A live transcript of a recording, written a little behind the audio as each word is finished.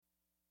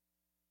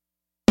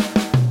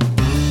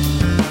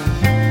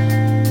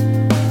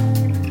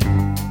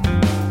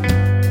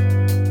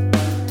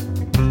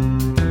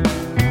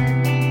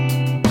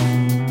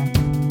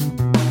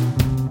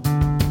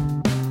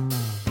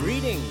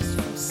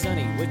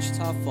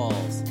Wichita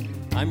Falls.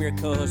 I'm your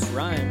co-host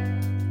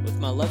Ryan. With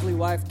my lovely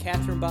wife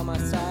Catherine by my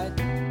side,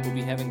 we'll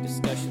be having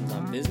discussions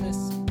on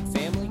business,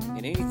 family,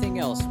 and anything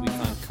else we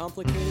find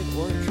complicated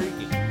or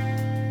intriguing.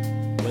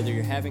 Whether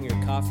you're having your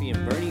coffee in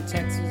Boerne,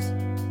 Texas,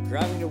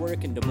 driving to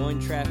work in Des Moines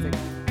traffic,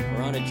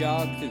 or on a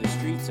jog through the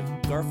streets of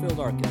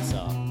Garfield,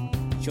 Arkansas,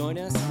 join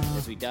us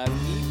as we dive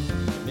deep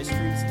into the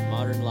mysteries of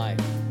modern life.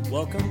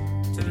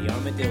 Welcome to the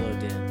Armadillo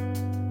Den.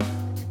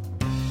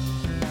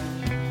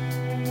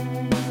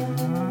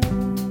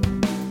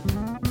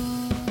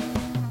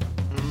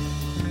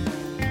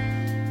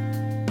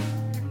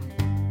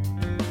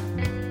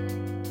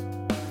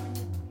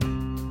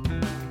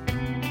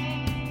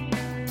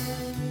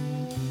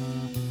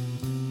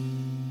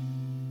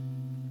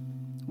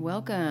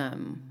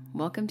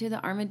 Welcome to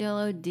the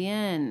Armadillo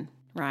Den.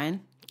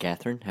 Ryan?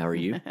 Catherine, how are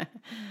you?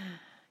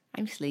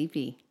 I'm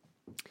sleepy.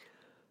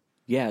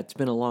 Yeah, it's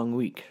been a long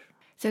week.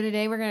 So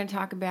today we're going to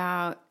talk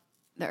about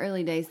the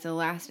early days. The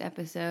last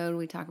episode,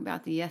 we talked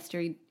about the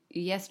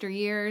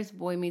yesteryears,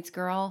 Boy Meets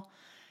Girl.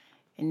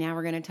 And now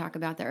we're going to talk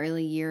about the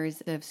early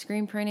years of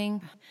screen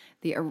printing.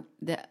 The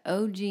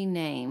OG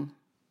name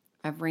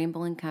of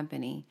Ramble &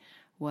 Company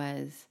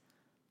was,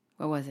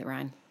 what was it,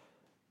 Ryan?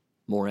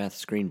 Morath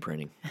Screen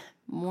Printing.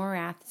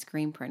 Morath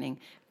Screen Printing.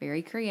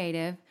 Very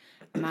creative.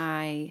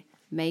 My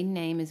maiden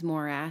name is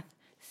Morath,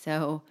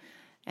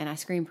 and I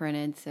screen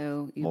printed,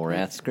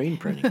 Morath Screen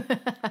Printing.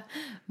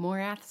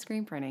 Morath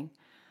Screen Printing.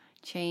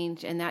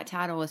 Changed, and that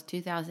title was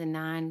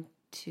 2009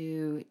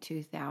 to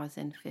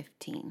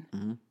 2015.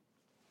 Mm-hmm.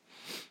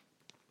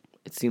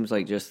 It seems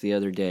like just the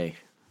other day,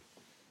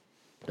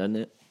 doesn't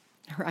it?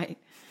 Right.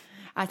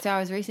 So I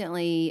was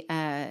recently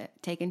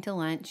taken to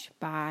lunch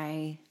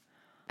by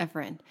a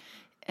friend,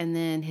 and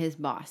then his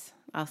boss.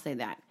 I'll say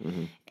that.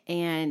 Mm-hmm.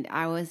 And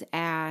I was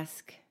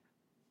asked,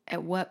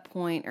 at what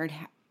point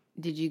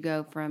did you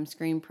go from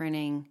screen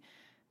printing,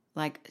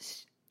 like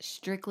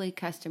strictly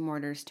custom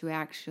orders, to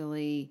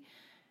actually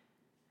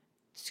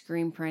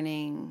screen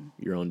printing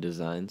your own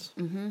designs?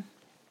 Mm-hmm.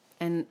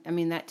 And I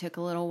mean, that took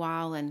a little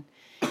while. And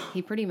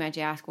he pretty much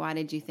asked, why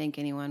did you think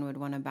anyone would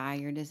want to buy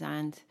your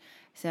designs?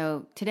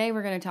 So today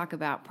we're going to talk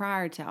about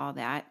prior to all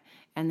that.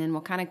 And then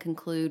we'll kind of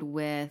conclude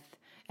with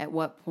at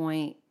what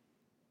point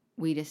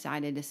we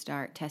decided to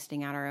start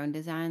testing out our own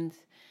designs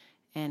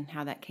and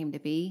how that came to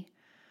be.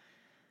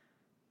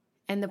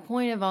 And the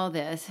point of all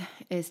this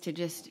is to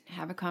just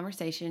have a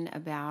conversation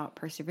about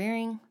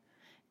persevering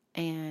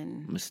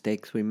and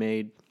mistakes we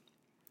made.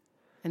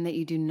 And that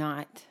you do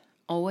not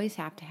always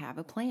have to have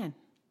a plan.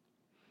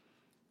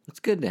 It's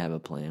good to have a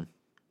plan,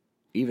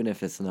 even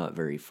if it's not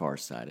very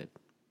far-sighted.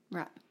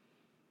 Right.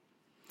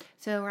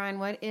 So, Ryan,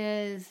 what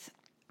is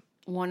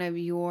one of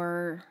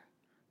your...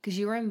 Because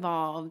you were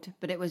involved,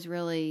 but it was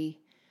really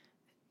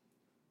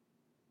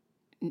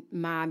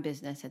my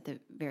business at the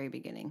very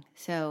beginning.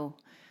 So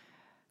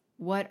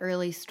what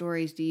early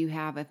stories do you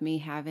have of me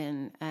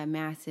having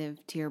massive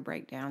tear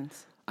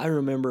breakdowns? I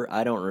remember,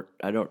 I don't...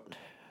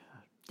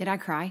 Did I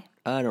cry?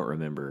 I don't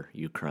remember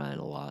you crying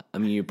a lot. I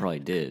mean, you probably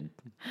did,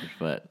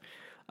 but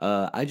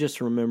I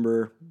just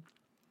remember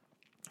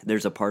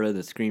there's a part of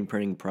the screen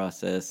printing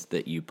process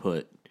that you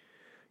put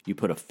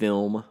a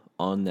film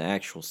on the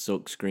actual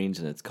silk screens,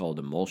 and it's called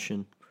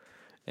emulsion.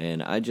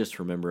 And I just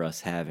remember us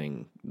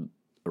having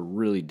a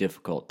really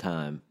difficult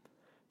time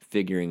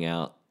figuring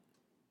out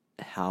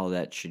how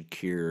that should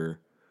cure,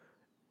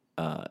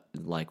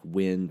 like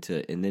when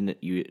to, and then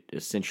you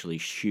essentially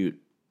shoot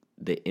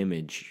the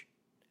image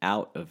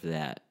out of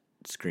that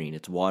screen.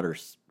 It's water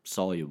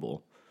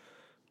soluble,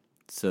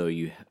 so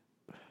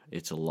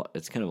it's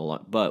kind of a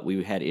lot. But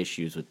we had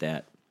issues with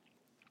that,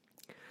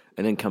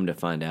 and then come to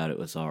find out it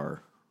was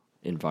our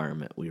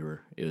environment.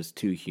 It was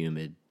too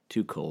humid,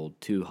 too cold,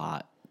 too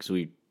hot. Because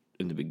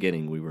in the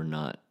beginning, we were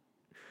not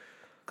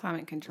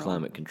climate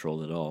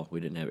controlled at all. We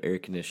didn't have air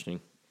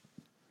conditioning.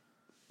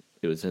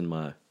 It was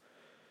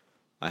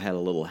I had a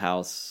little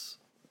house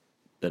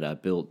that I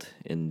built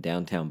in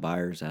downtown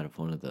Byers out of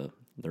one of the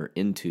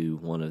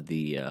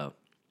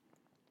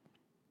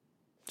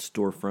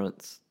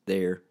storefronts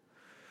there.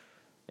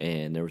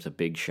 And there was a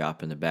big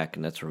shop in the back,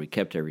 and that's where we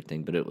kept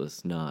everything, but it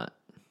was not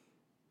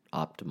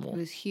optimal. It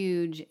was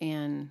huge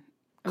and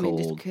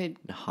cold,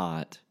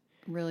 hot,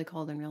 really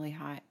cold and really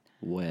hot,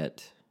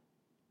 wet.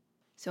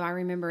 So I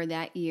remember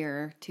that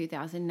year,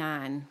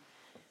 2009.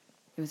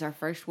 It was our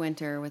first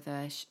winter with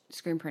a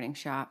screen printing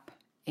shop,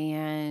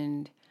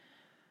 and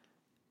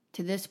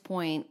to this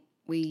point,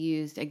 we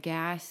used a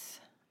gas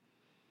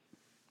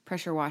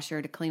pressure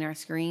washer to clean our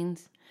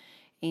screens.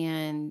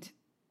 And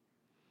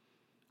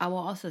I will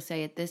also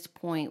say, at this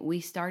point, we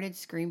started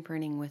screen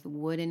printing with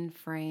wooden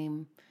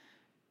frames,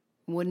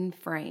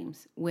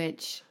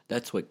 which...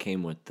 That's what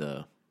came with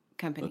the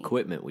company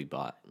equipment we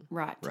bought.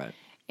 Right. Right.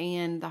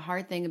 And the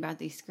hard thing about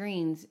these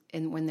screens,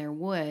 and when they're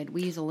wood,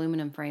 we use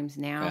aluminum frames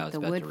now. The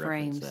wood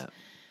frames,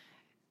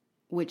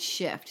 which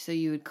shift. So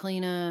you would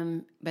clean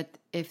them, but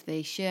if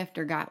they shift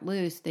or got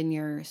loose, then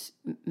your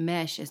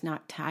mesh is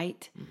not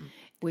tight,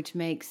 which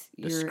makes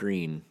the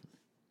screen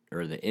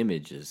or the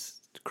image is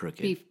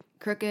crooked.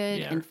 crooked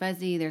Yeah. and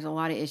fuzzy. There's a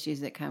lot of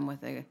issues that come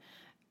with a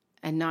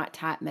not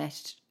tight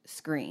meshed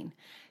screen.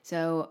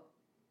 So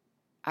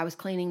I was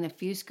cleaning the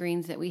few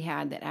screens that we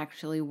had that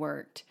actually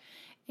worked,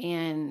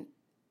 and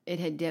it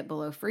had dipped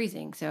below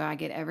freezing. So I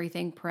get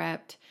everything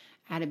prepped.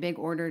 I had a big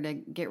order to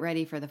get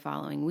ready for the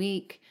following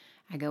week.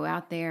 I go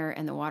out there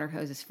and the water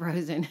hose is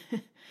frozen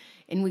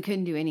and we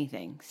couldn't do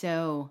anything.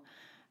 So,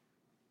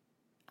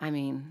 I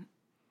mean,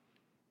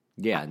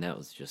 Yeah, and that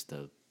was just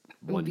a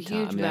one huge time.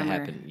 I mean, that bummer.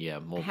 happened. Yeah,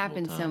 multiple it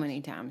happened times. so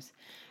many times.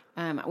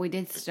 We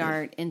did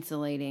start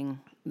insulating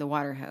the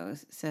water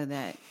hose so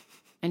that,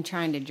 and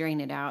trying to drain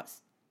it out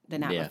the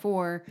night Yeah.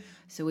 before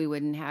so we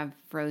wouldn't have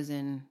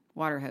frozen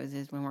water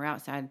hoses when we're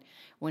outside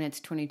when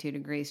it's 22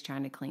 degrees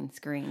trying to clean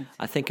screens.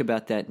 I think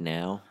about that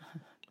now,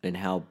 and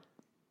how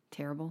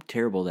Terrible.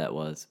 terrible that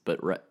was. But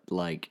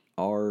like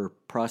our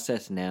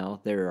process now,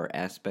 there are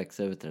aspects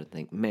of it that I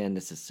think, man,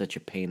 this is such a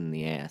pain in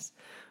the ass.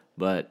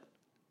 But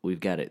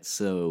we've got it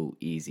so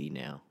easy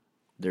now.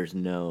 There's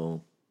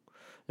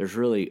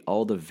really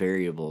all the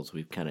variables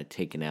we've kind of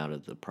taken out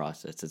of the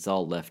process. It's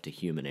all left to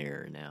human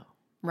error now.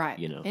 Right.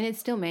 You know. And it's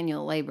still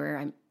manual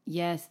labor.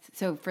 Yes.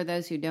 So for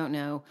those who don't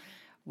know,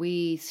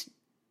 we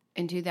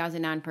in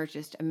 2009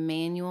 purchased a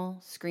manual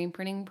screen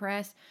printing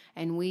press,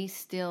 and we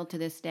still to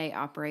this day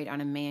operate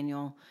on a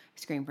manual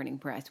screen printing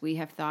press. We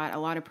have thought a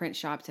lot of print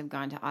shops have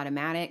gone to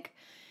automatic,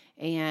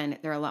 and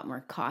they're a lot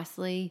more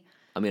costly.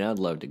 I mean, I'd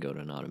love to go to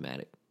an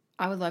automatic.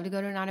 I would love to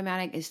go to an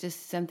automatic. It's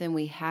just something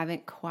we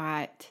haven't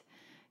quite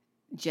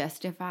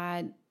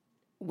justified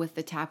with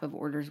the type of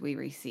orders we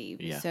receive.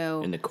 Yeah.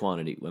 So and the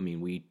quantity. I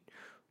mean, we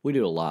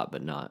do a lot,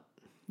 but not.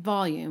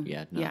 volume.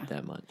 Yeah, not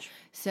that much.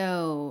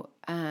 So,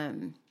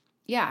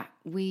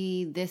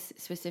 this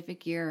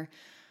specific year,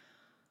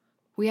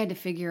 we had to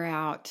figure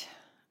out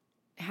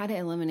how to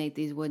eliminate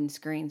these wooden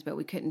screens, but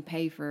we couldn't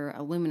pay for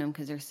aluminum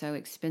because they're so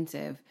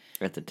expensive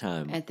At the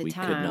time, we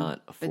time. could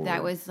not afford. But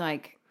that was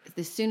like,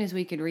 as soon as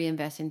we could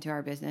reinvest into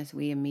our business,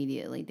 we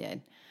immediately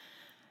did.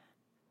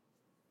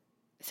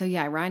 So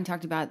yeah, Ryan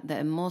talked about the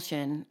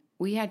emulsion.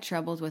 We had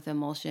troubles with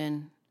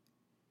emulsion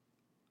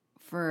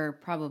for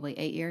probably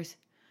 8 years.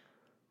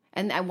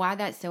 And why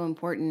that's so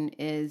important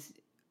is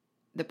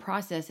the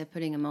process of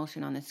putting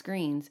emulsion on the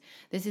screens.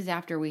 This is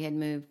after we had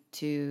moved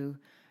to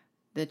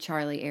the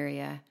Charlie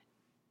area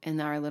in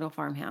our little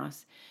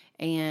farmhouse.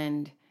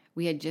 And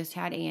we had just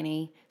had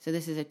Annie. So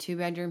this is a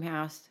 2-bedroom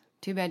house,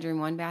 2-bedroom,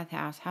 1-bath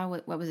house.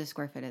 What was the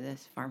square foot of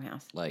this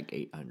farmhouse? Like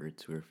 800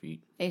 square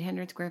feet.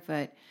 800 square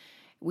foot.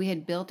 We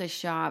had built a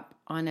shop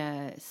on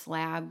a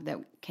slab that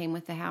came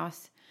with the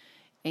house.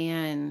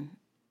 And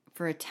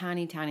for a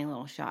tiny, tiny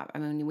little shop. I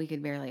mean, we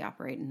could barely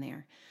operate in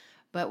there.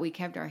 But we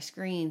kept our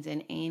screens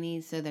in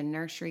Annie's, so the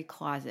nursery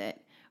closet.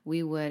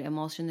 We would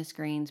emulsion the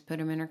screens, put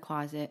them in her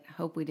closet,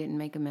 hope we didn't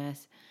make a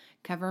mess,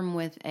 cover them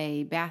with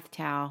a bath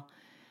towel.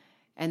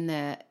 And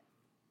the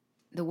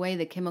way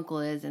the chemical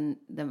is and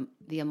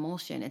the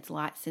emulsion, it's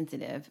light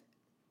sensitive.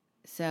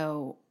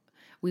 So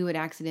we would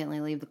accidentally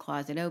leave the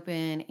closet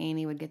open.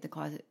 Annie would get the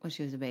closet, well,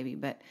 she was a baby,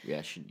 but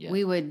Yeah.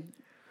 we would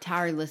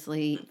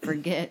tirelessly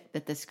forget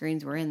that the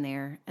screens were in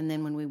there, and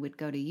then when we would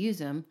go to use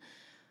them,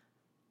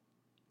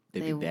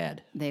 They'd be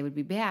bad. They would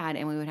be bad,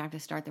 and we would have to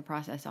start the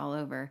process all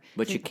over.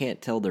 But you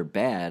can't tell they're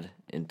bad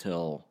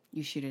until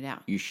you shoot it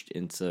out.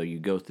 And so you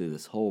go through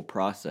this whole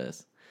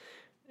process,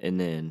 and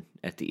then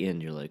at the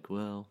end you're like,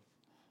 well,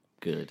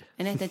 good.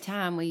 And at the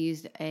time, we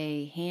used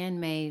a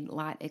handmade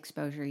light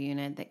exposure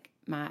unit that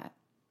my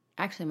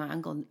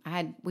uncle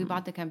we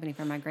bought the company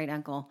from my great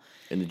uncle.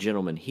 And the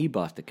gentleman he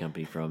bought the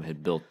company from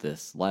had built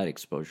this light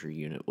exposure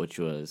unit, which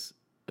was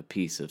a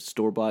piece of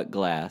store-bought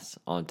glass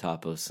on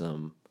top of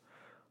some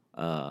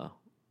A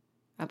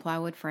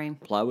plywood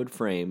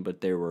frame. But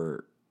there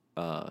were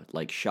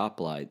like shop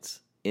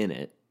lights in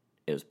it.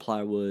 It was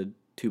plywood,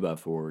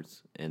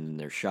 2x4s, and then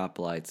there's shop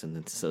lights, and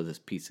then so this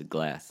piece of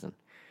glass. And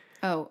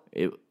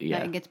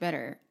It gets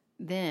better.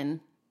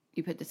 Then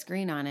you put the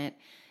screen on it,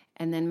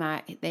 and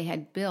then they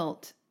had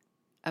built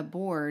a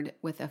board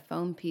with a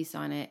foam piece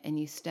on it, and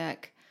you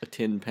stuck a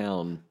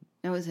 10-pound.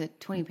 It was a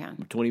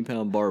 20-pound.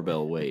 20-pound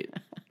barbell weight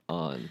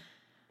on.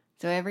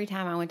 So every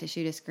time I went to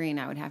shoot a screen,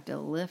 I would have to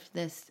lift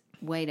this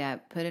weight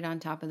up, put it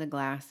on top of the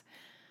glass,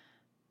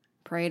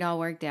 pray it all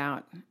worked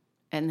out,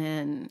 and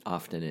then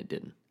Often it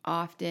didn't.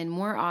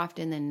 More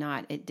often than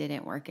not, it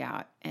didn't work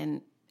out.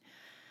 And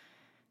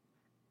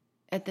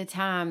at the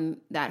time,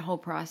 that whole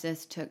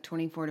process took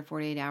 24 to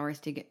 48 hours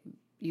to get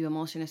you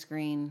emulsion a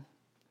screen.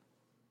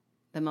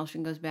 The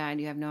emulsion goes bad.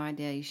 You have no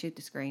idea. You shoot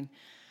the screen.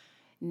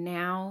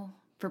 Now,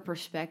 for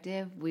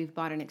perspective, we've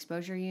bought an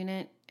exposure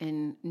unit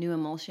and new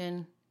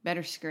emulsion,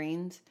 better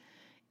screens,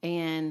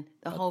 and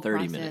the whole 30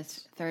 process,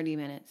 minutes. 30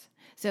 minutes.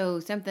 So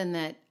something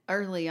that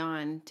early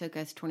on took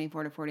us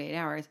 24 to 48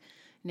 hours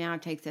now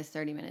takes us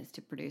 30 minutes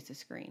to produce a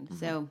screen. Mm-hmm.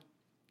 So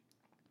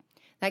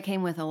that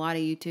came with a lot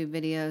of YouTube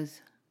videos.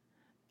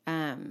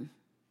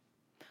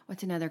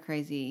 What's another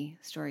crazy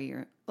story?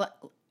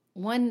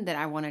 One that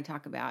I want to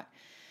talk about.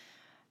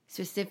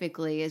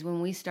 specifically is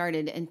when we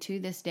started, and to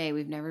this day,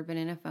 we've never been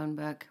in a phone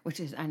book, which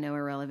is, I know,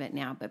 irrelevant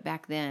now. But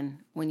back then,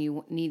 when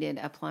you needed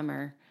a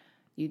plumber,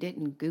 you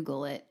didn't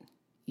Google it.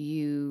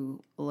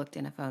 You looked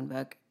in a phone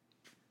book,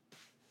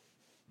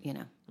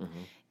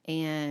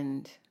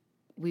 and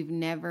we've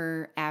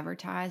never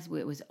advertised.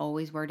 It was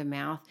always word of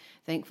mouth.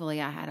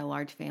 Thankfully, I had a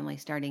large family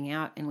starting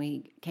out, and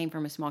we came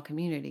from a small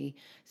community.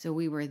 So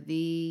we were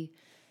the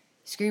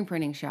screen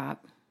printing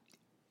shop,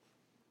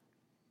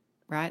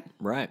 right?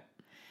 Right.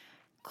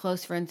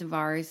 Close friends of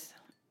ours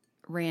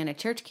ran a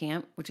church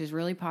camp, which is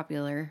really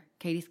popular,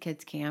 Katie's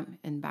Kids Camp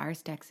in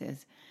Byers,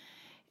 Texas.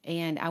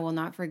 And I will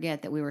not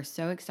forget that we were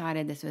so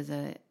excited. This was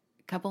a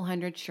couple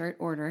hundred shirt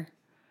order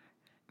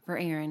for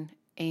Aaron,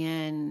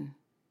 and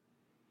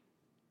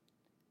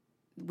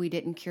we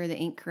didn't cure the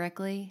ink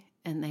correctly,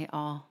 and they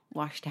all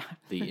washed out.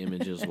 The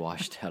images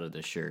washed out of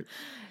the shirt.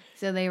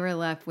 So they were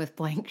left with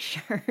blank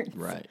shirts.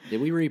 Right. Did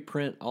we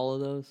reprint all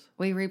of those?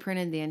 We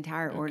reprinted the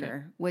entire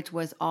order, which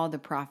was all the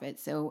profit.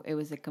 So it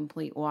was a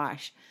complete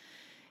wash.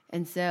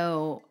 And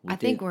so I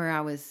think where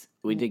I was...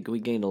 We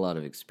gained a lot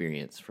of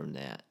experience from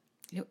that.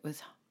 It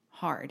was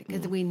hard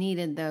because we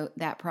needed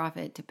that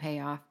profit to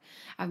pay off.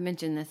 I've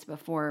mentioned this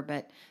before,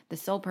 but the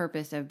sole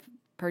purpose of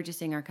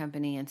purchasing our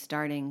company and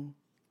starting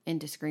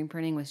into screen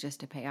printing was just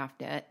to pay off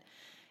debt.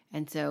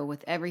 And so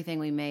with everything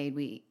we made,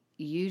 we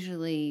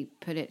usually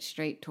put it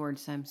straight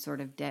towards some sort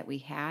of debt we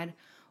had,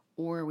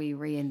 or we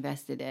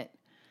reinvested it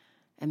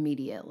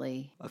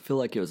immediately. I feel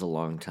like it was a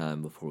long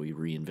time before we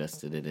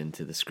reinvested it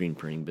into the screen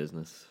printing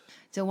business.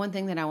 So one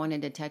thing that I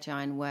wanted to touch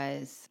on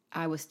was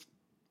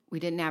we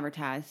didn't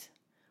advertise.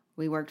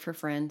 We worked for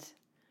friends,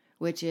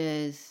 which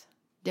is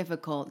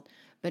difficult,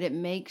 but it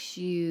makes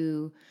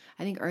you,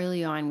 I think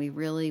early on,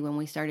 when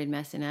we started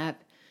messing up,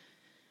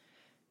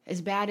 as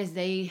bad as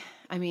we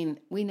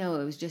know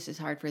it was just as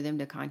hard for them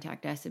to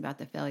contact us about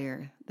the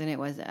failure than it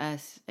was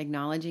us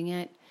acknowledging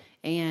it.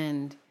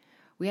 And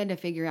we had to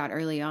figure out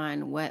early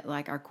on what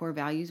our core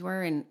values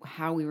were and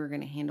how we were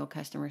going to handle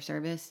customer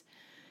service.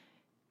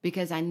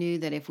 Because I knew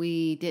that if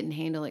we didn't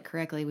handle it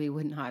correctly, we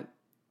would not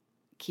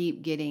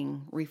keep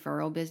getting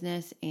referral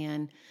business.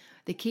 And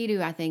the key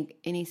to, I think,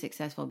 any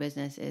successful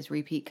business is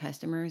repeat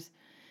customers.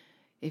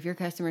 If your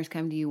customers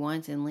come to you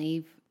once and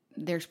leave,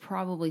 there's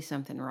probably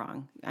something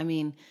wrong.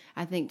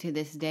 I think to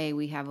this day,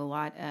 we have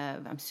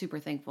I'm super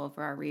thankful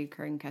for our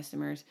recurring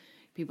customers,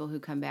 people who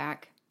come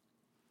back.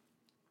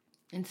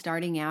 And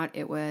starting out,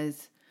 it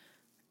was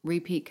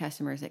repeat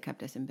customers that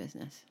kept us in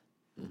business.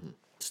 Mm-hmm.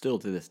 Still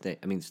to this day.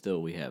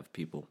 Still we have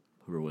people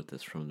who are with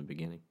us from the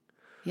beginning.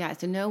 Yeah.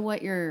 So know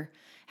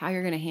how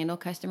you're going to handle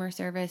customer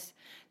service.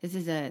 I'm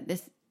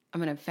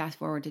going to fast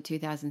forward to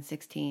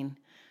 2016.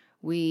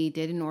 We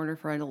did an order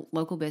for a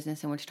local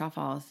business in Wichita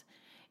Falls.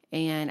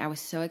 And I was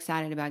so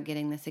excited about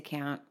getting this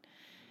account,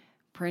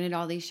 printed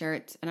all these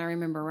shirts. And I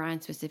remember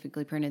Ryan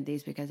specifically printed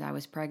these because I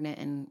was pregnant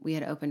and we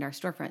had opened our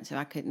storefront. So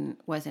I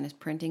wasn't as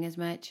printing as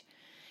much.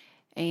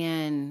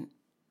 And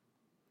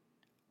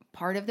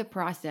part of the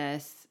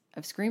process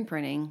of screen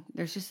printing,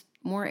 there's just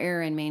more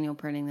error in manual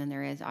printing than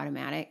there is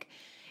automatic.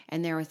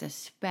 And there was a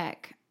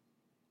speck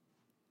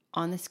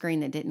on the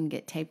screen that didn't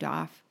get taped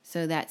off.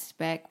 So that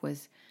speck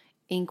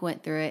ink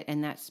went through it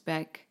and that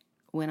speck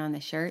went on the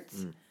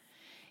shirts.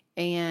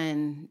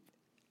 And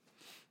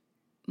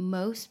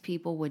most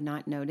people would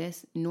not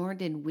notice, nor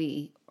did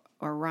we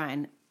or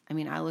Ryan.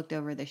 I looked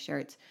over the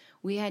shirts.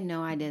 We had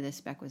no idea the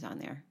speck was on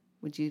there.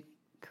 Would you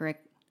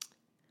correct?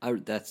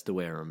 That's the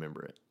way I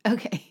remember it.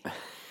 Okay.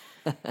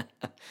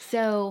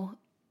 So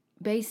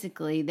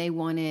basically, they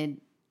wanted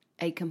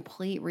a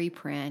complete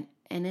reprint.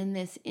 And in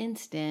this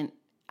instant,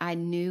 I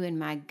knew in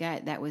my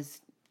gut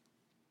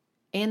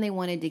and they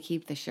wanted to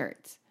keep the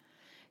shirts.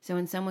 So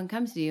when someone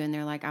comes to you and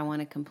they're like, I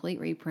want a complete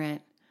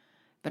reprint,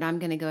 but I'm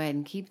going to go ahead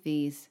and keep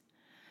these,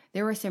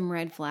 there were some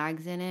red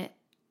flags in it.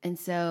 And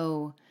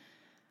so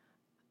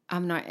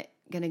I'm not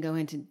going to go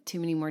into too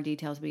many more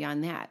details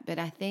beyond that. But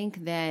I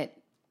think that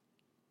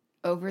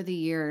over the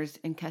years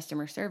in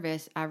customer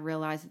service, I've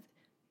realized,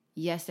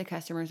 yes, the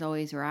customer's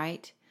always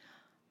right,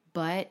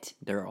 but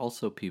there are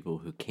also people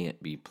who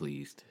can't be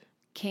pleased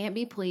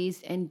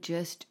and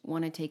just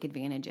want to take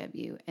advantage of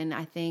you. And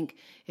I think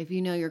if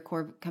you know your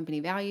core company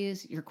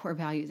values, your core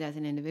values as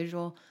an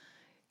individual,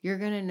 you're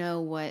going to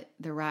know what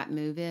the right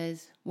move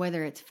is,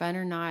 whether it's fun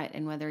or not,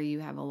 and whether you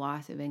have a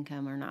loss of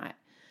income or not.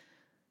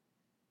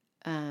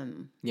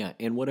 Yeah,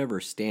 and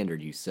whatever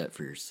standard you set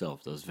for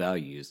yourself, those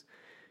values,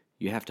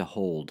 you have to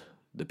hold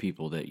the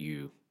people that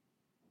you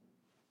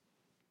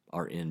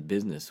are in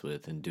business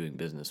with and doing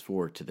business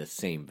for to the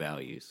same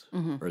values,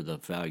 or the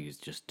values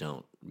just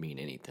don't mean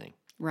anything.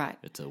 Right.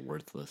 It's a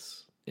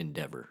worthless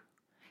endeavor.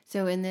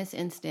 So in this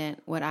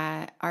instant,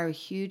 our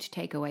huge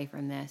takeaway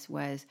from this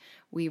was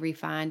we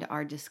refined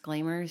our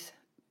disclaimers.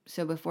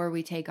 So before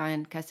we take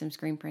on custom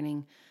screen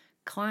printing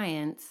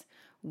clients,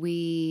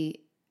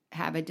 we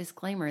have a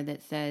disclaimer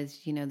that says,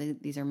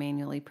 these are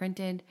manually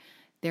printed.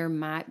 There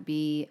might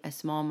be a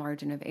small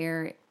margin of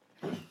error.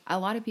 A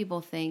lot of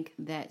people think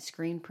that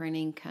screen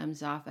printing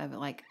comes off of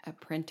like a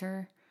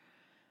printer,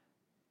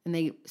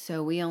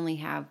 So we only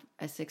have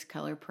a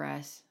 6-color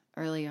press.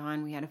 Early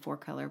on, we had a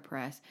 4-color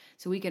press.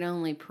 So we could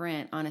only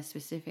print on a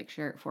specific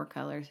shirt 4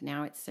 colors.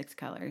 Now it's 6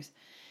 colors.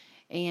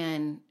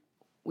 And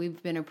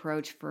we've been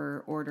approached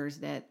for orders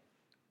that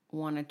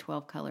want a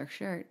 12-color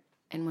shirt.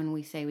 And when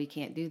we say we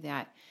can't do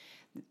that,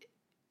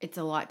 it's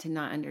a lot to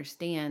not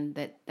understand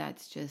that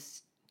that's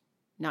just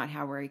not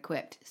how we're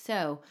equipped.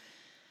 So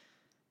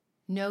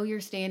know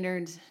your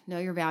standards, know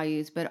your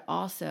values, but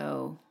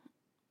also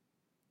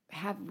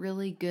have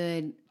really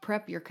good,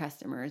 prep your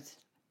customers,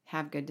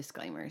 have good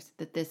disclaimers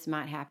that this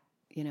might happen,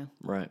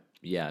 Right.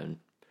 Yeah.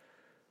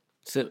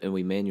 And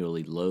we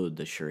manually load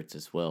the shirts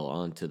as well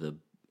onto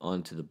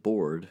the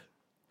board,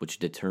 which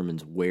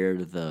determines where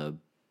the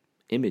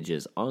image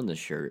is on the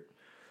shirt.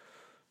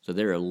 So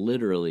there are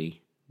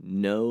literally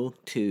no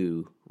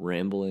 2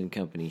 Ramble and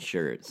Company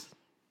shirts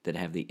that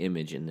have the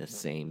image in the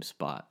same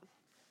spot.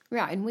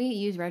 Yeah, and we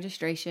use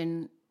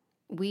registration.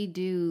 We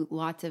do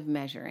lots of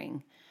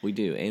measuring. We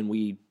do, and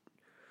we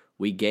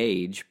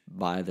gauge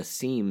by the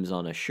seams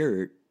on a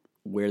shirt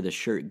where the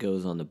shirt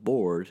goes on the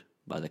board,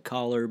 by the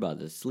collar, by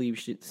the sleeve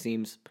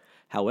seams.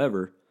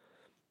 However,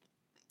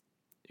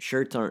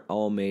 shirts aren't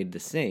all made the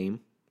same.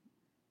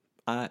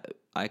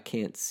 I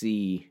can't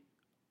see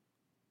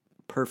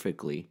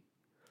perfectly,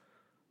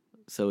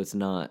 so it's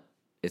not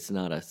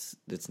a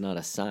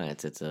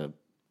science. It's an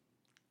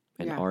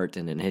art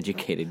and an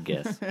educated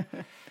guess.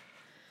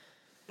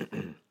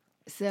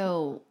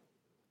 So,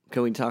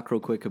 can we talk real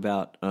quick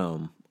about?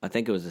 I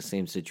think it was the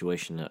same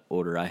situation. That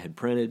order I had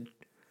printed,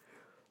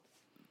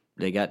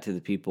 they got to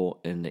the people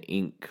and the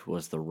ink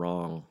was the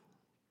wrong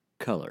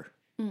color.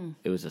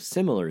 It was a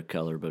similar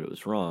color, but it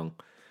was wrong.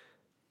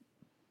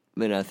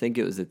 And I think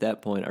it was at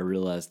that point I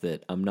realized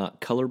that I'm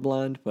not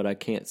colorblind, but I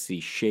can't see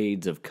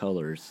shades of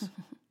colors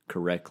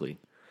correctly.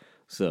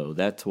 So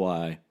that's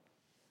why.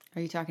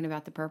 Are you talking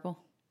about the purple?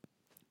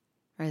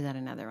 Or is that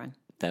another one?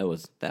 That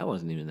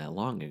wasn't even that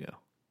long ago.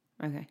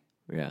 Okay.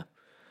 Yeah.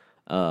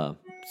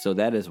 So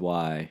that is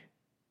why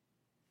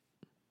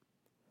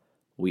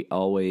we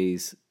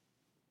always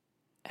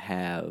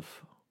have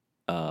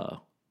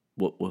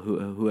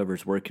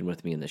whoever's working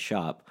with me in the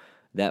shop,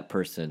 that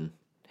person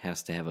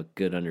has to have a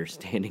good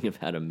understanding of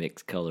how to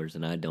mix colors,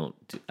 and I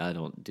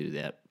don't do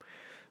that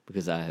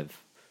because I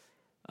have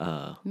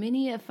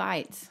many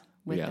fights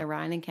with the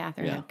Ryan and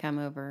Catherine Yeah. have come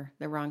over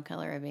the wrong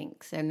color of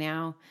ink. So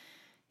now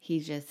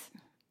he's just.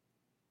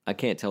 I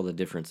can't tell the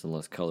difference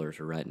unless colors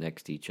are right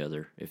next to each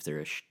other. If they're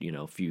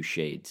a few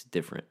shades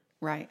different.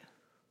 Right.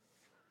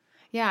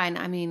 Yeah, and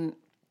I mean,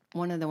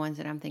 one of the ones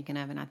that I'm thinking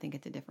of, and I think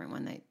it's a different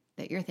one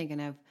that you're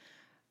thinking of,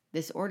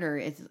 this order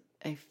is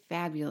a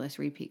fabulous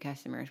repeat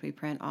customers. We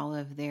print all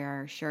of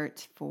their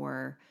shirts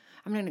for,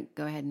 I'm going to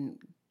go ahead and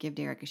give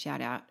Derek a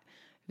shout out,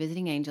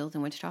 Visiting Angels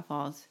in Wichita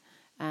Falls.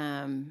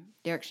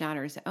 Derek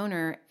Schneider is the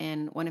owner,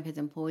 and one of his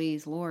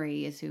employees,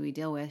 Lori, is who we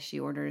deal with. She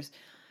orders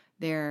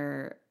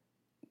their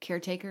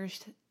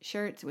caretakers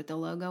shirts with the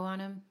logo on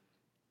them.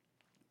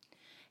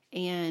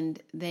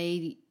 And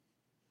I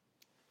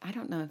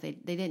don't know if they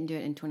didn't do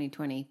it in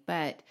 2020,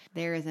 but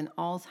there is an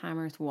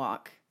Alzheimer's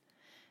walk,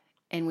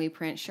 and we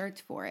print shirts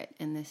for it.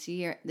 And this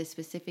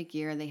specific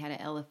year, they had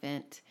an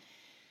elephant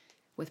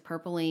with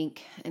purple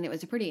ink, and it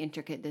was a pretty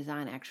intricate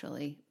design,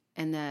 actually.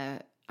 And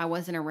I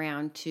wasn't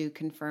around to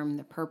confirm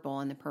the purple,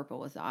 and the purple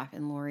was off,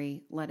 and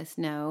Lori let us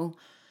know.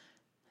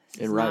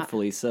 And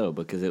rightfully so,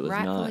 because it was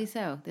rightfully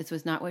so. This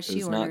was not what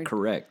she ordered. It was not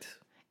correct.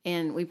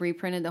 And we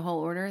reprinted the whole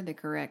order, the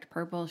correct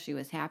purple. She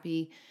was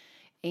happy.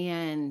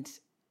 And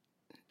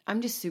I'm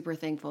just super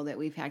thankful that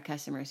we've had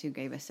customers who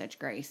gave us such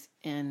grace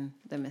in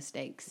the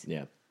mistakes.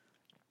 Yeah.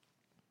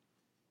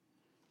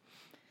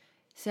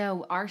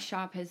 So our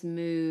shop has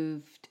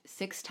moved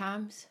 6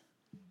 times.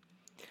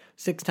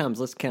 6 times.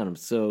 Let's count them.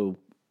 So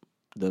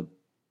the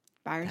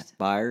Byers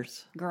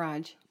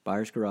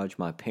Garage,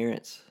 my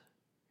parents'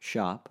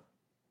 shop,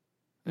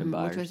 and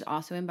Byers, which was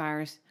also in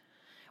Byers.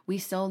 We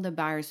sold the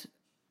Byers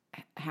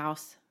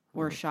house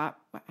or shop.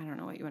 I don't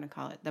know what you want to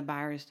call it. The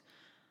Byers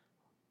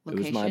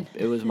location.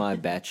 It was my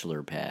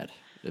bachelor pad.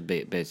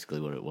 Basically,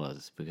 what it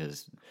was,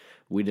 because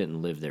we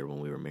didn't live there when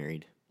we were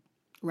married.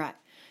 Right.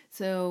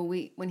 So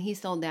when he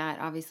sold that,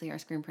 obviously our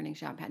screen printing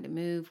shop had to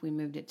move. We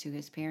moved it to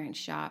his parents'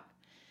 shop,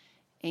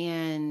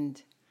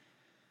 and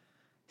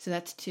so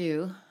that's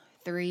 2.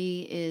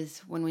 3 is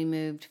when we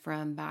moved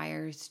from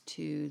Byers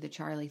to the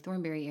Charlie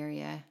Thornberry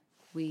area.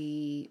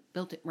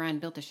 Ryan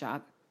built a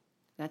shop.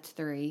 That's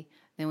 3.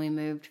 Then we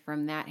moved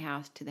from that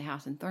house to the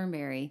house in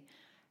Thornberry.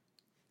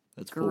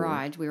 That's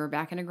garage. 4. We were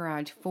back in a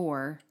garage,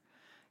 4.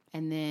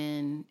 And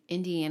then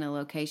Indiana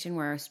location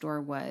where our store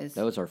was.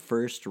 That was our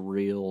first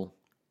real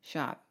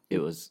shop. It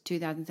was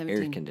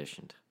 2017. air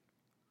conditioned.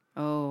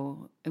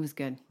 Oh, it was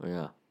good.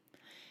 Yeah.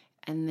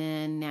 And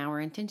then now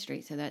we're in 10th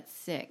Street, so that's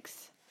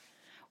 6.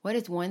 What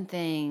is one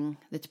thing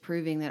that's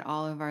proving that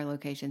all of our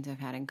locations have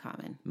had in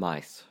common?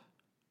 Mice.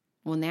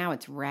 Well, now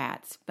it's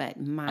rats, but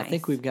mice. I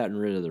think we've gotten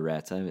rid of the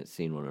rats. I haven't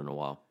seen one in a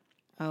while.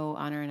 Oh,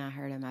 Honor and I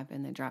heard them up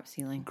in the drop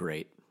ceiling.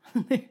 Great.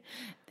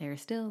 They're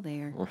still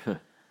there.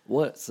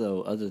 What?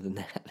 So other than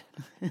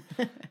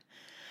that,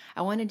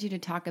 I wanted you to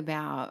talk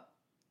about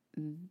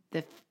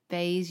the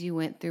phase you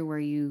went through where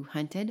you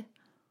hunted.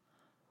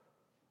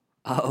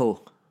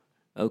 oh,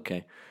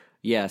 okay,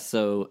 yeah.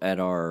 So at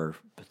our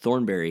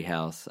Thornberry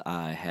house,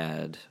 I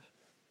had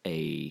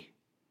a,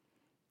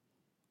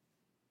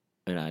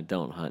 and I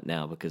don't hunt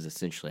now because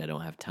essentially I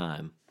don't have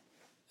time,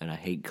 and I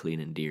hate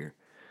cleaning deer.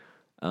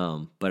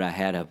 But I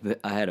had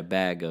a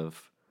bag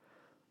of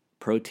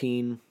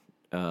protein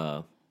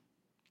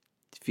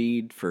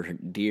feed for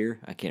deer.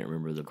 I can't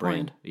remember the Corn.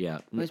 brand. Yeah,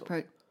 It was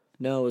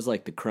no, it was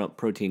like the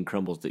protein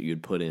crumbles that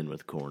you'd put in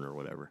with corn or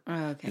whatever.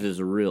 Oh, okay. It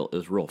was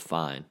real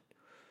fine.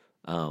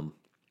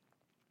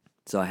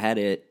 So I had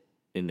it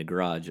in the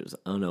garage. It was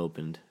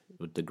unopened.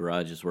 The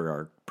garage is where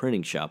our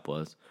printing shop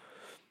was.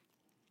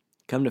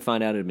 Come to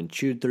find out, it had been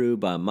chewed through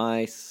by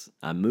mice.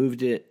 I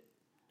moved it,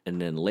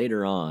 and then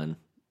later on,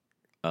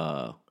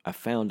 I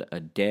found a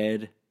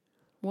dead.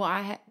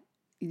 Well,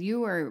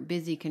 you were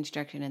busy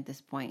construction at this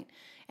point,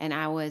 and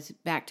I was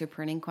back to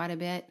printing quite a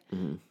bit,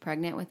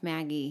 pregnant with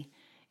Maggie.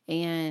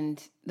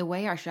 And the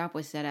way our shop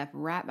was set up,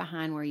 right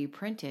behind where you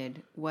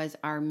printed, was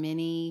our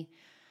mini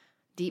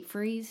deep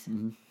freeze,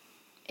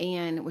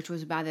 and which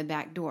was by the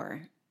back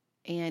door.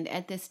 And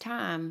at this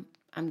time,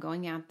 I'm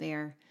going out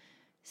there,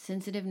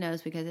 sensitive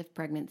nose because of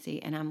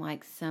pregnancy, and I'm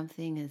like,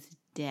 something is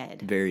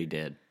dead. Very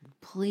dead.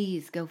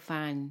 Please go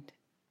find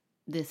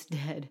this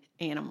dead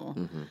animal.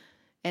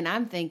 And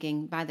I'm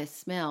thinking by the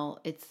smell,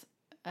 it's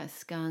a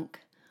skunk,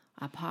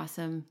 a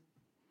possum,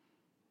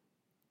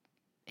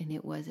 and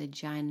it was a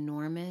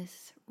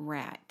ginormous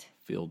rat.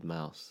 Field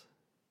mouse.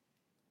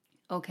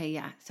 Okay,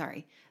 yeah,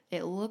 sorry.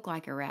 It looked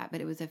like a rat,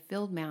 but it was a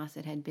field mouse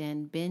that had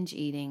been binge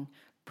eating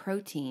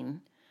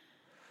protein.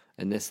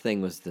 And this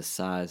thing was the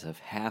size of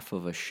half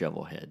of a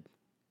shovel head.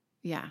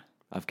 Yeah.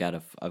 I've got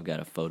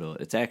a photo.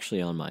 It's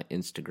actually on my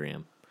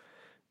Instagram.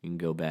 You can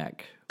go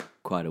back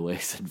quite a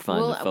ways and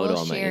find the photo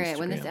on my Instagram. We'll share it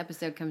when this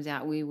episode comes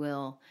out. We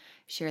will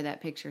share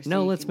that picture. So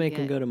no, let's make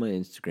him go to my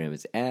Instagram.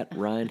 It's at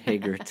Ryan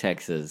Hager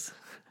Texas,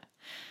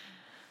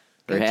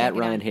 or at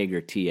Ryan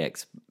Hager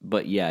TX.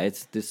 But yeah,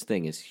 this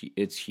thing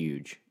is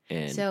huge.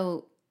 And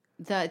so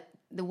the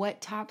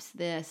what tops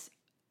this,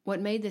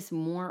 what made this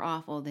more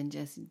awful than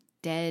just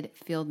dead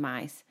field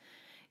mice?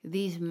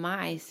 These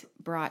mice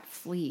brought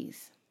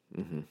fleas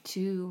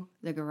to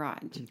the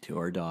garage, to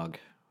our dog.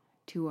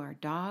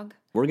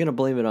 We're going to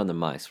blame it on the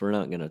mice. We're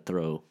not going to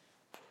throw...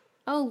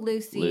 Oh,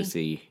 Lucy.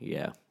 Lucy,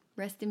 yeah.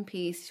 Rest in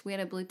peace. We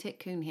had a blue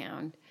tick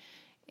coonhound.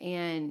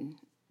 And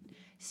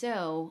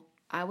so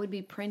I would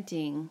be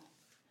printing.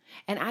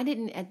 And I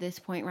didn't, at this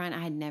point, Ryan,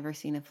 I had never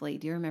seen a flea.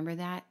 Do you remember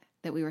that?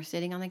 That we were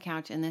sitting on the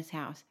couch in this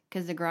house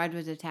because the garage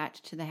was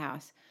attached to the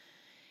house.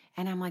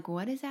 And I'm like,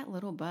 what is that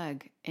little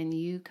bug? And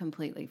you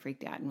completely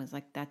freaked out and was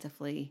like, that's a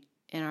flea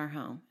in our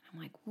home. I'm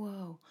like,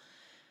 whoa.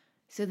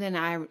 So then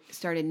I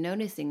started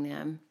noticing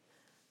them,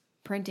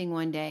 printing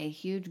one day,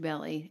 huge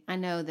belly. I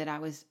know that I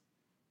was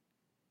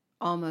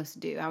almost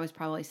due. I was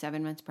probably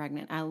 7 months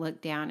pregnant. I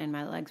looked down and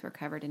my legs were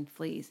covered in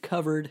fleas.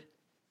 Covered,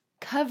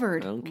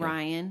 okay.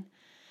 Ryan.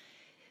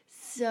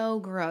 So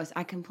gross.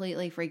 I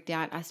completely freaked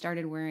out. I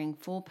started wearing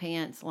full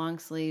pants, long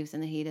sleeves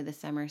in the heat of the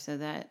summer so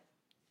that...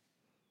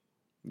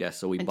 Yeah,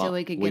 so we could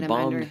get them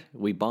under.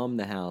 We bombed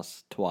the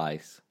house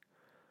twice.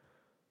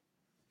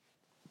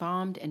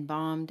 Bombed and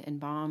bombed and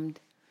bombed.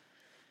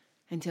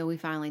 Until we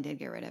finally did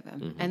get rid of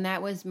them. And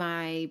that was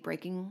my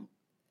breaking...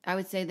 I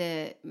would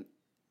say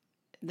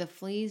the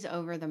fleas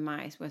over the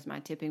mice was my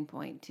tipping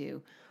point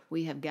to,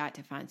 we have got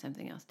to find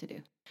something else to do.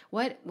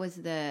 What was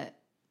the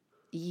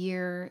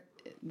year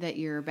that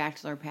your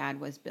bachelor pad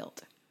was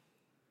built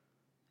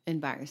in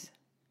Byers?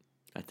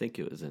 I think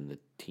it was in the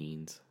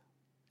teens.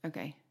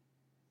 Okay.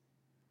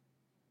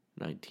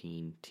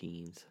 19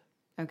 teens.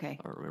 Okay.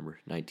 I don't remember.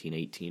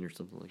 1918 or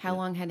something like that. How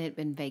long had it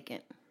been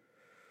vacant?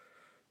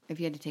 If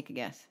you had to take a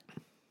guess.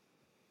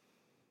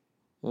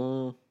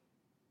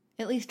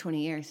 At least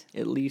 20 years.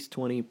 At least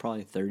 20,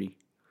 probably 30.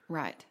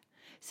 Right.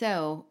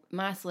 So,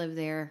 mice live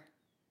there.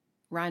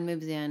 Ryan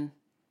moves in.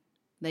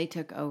 They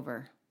took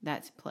over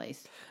that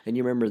place. And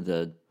you remember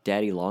the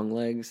daddy long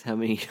legs? How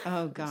many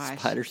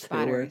spiders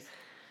there were?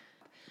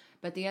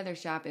 But the other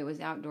shop, it was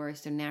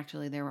outdoors, so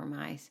naturally there were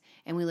mice.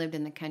 And we lived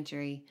in the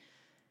country.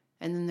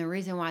 And then the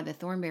reason why the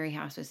Thornberry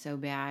house was so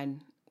bad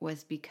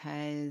was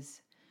because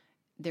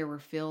there were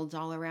fields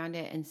all around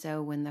it. And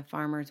so when the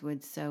farmers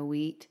would sow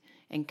wheat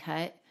and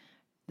cut,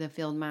 the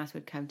field mice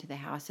would come to the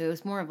house. So it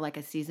was more of like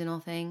a seasonal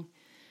thing.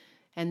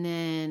 And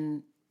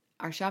then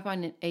our shop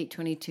on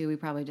 822, we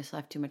probably just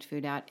left too much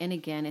food out. And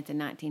again, it's a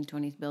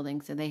 1920s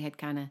building. So they had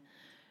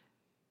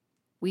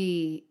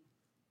we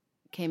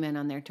came in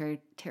on their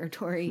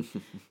territory.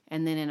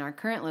 And then in our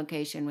current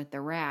location with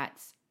the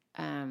rats,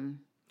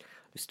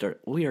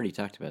 we already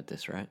talked about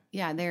this, right?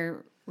 Yeah,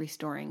 they're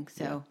restoring.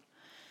 So,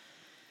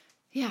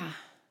 yeah.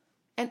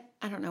 And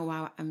I don't know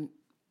why I'm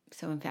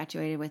so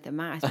infatuated with the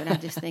mice, but I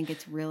just think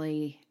it's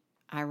really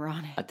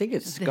ironic. I think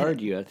it's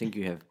scarred you. I think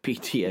you have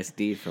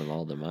PTSD from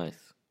all the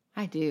mice.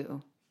 I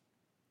do.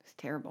 It's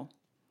terrible.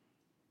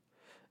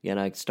 Yeah, and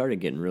I started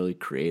getting really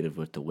creative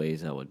with the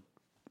ways I would.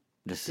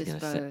 This is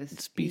gonna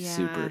be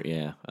super.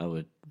 Yeah, I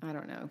would. I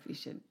don't know if you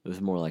should. It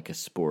was more like a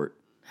sport.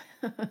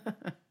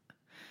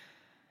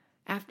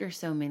 After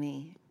so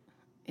many,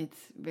 it's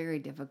very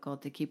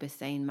difficult to keep a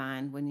sane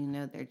mind when you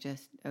know they're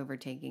just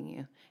overtaking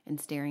you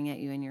and staring at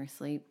you in your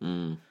sleep.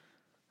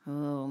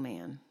 Oh,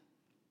 man.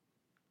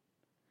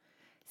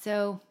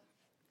 So,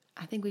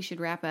 I think we should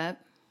wrap up.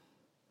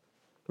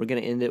 We're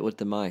going to end it with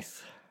the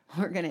mice.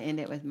 We're going to end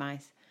it with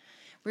mice.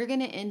 We're going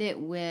to end it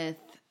with...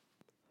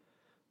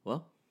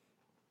 Well,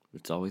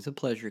 it's always a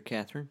pleasure,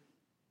 Catherine.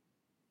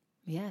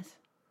 Yes.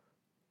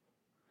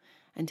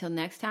 Until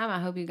next time, I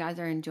hope you guys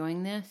are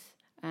enjoying this.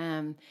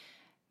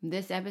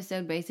 This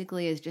episode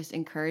basically is just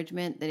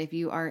encouragement that if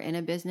you are in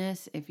a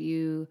business, if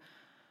you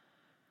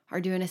are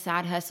doing a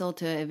side hustle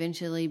to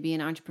eventually be an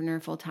entrepreneur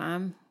full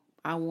time,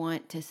 I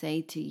want to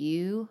say to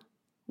you,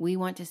 we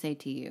want to say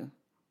to you,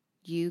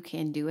 you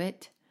can do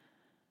it.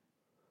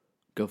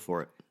 Go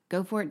for it.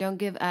 Go for it. Don't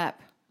give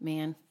up,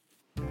 man.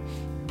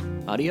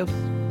 Adios.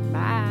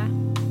 Bye.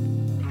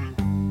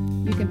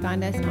 You can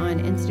find us on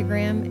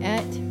Instagram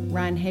at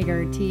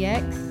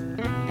RyanHagerTX,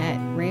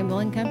 at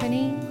Ramblin'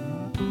 Company,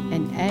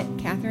 and at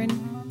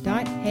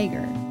Catherine.Hager.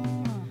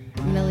 I'm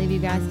going to leave you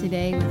guys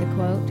today with a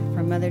quote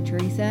from Mother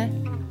Teresa.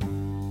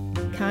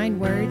 Kind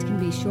words can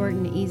be short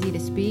and easy to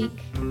speak,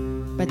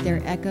 but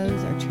their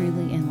echoes are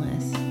truly endless.